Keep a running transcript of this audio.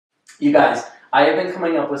You guys, I have been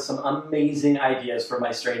coming up with some amazing ideas for my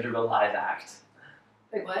Strangerville live act.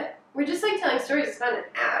 Wait, what? We're just like telling stories, it's not an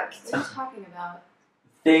act. What are you talking about?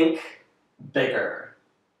 Think bigger.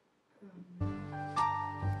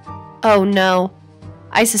 Oh no.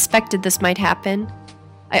 I suspected this might happen.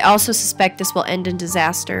 I also suspect this will end in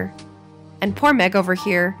disaster. And poor Meg over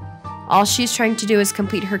here. All she's trying to do is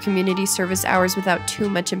complete her community service hours without too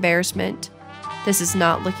much embarrassment. This is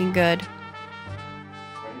not looking good.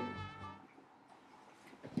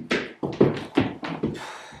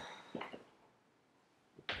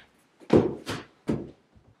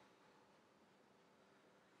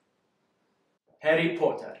 Harry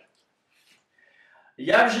Potter.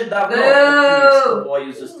 Я вже давно хотів з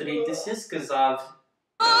тобою зустрітися, сказав.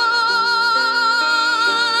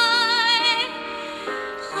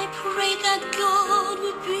 I pray that God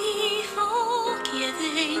would be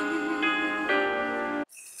forgiving.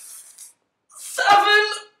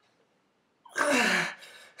 7.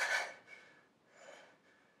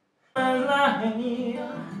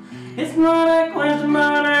 It's not a question,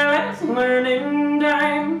 but it's learning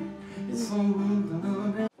time.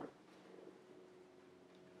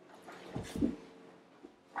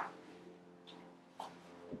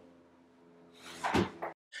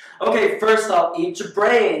 Okay, first I'll eat your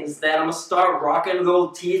brains, then I'm gonna start rocking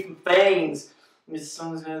gold teeth and fangs. This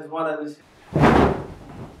song's gonna one of this.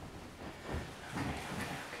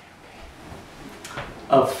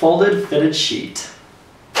 A folded fitted sheet.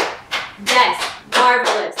 Yes,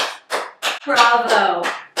 marvelous. Bravo.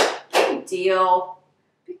 Big deal.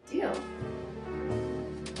 Big deal.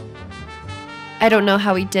 I don't know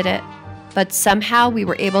how he did it, but somehow we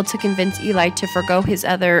were able to convince Eli to forgo his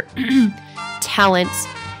other talents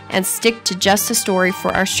and stick to just a story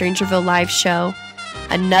for our Strangerville live show.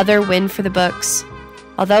 Another win for the books.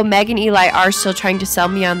 Although Meg and Eli are still trying to sell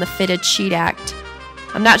me on the fitted sheet act.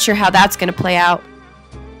 I'm not sure how that's going to play out.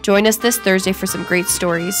 Join us this Thursday for some great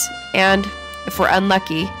stories, and, if we're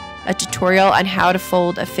unlucky, a tutorial on how to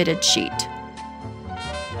fold a fitted sheet.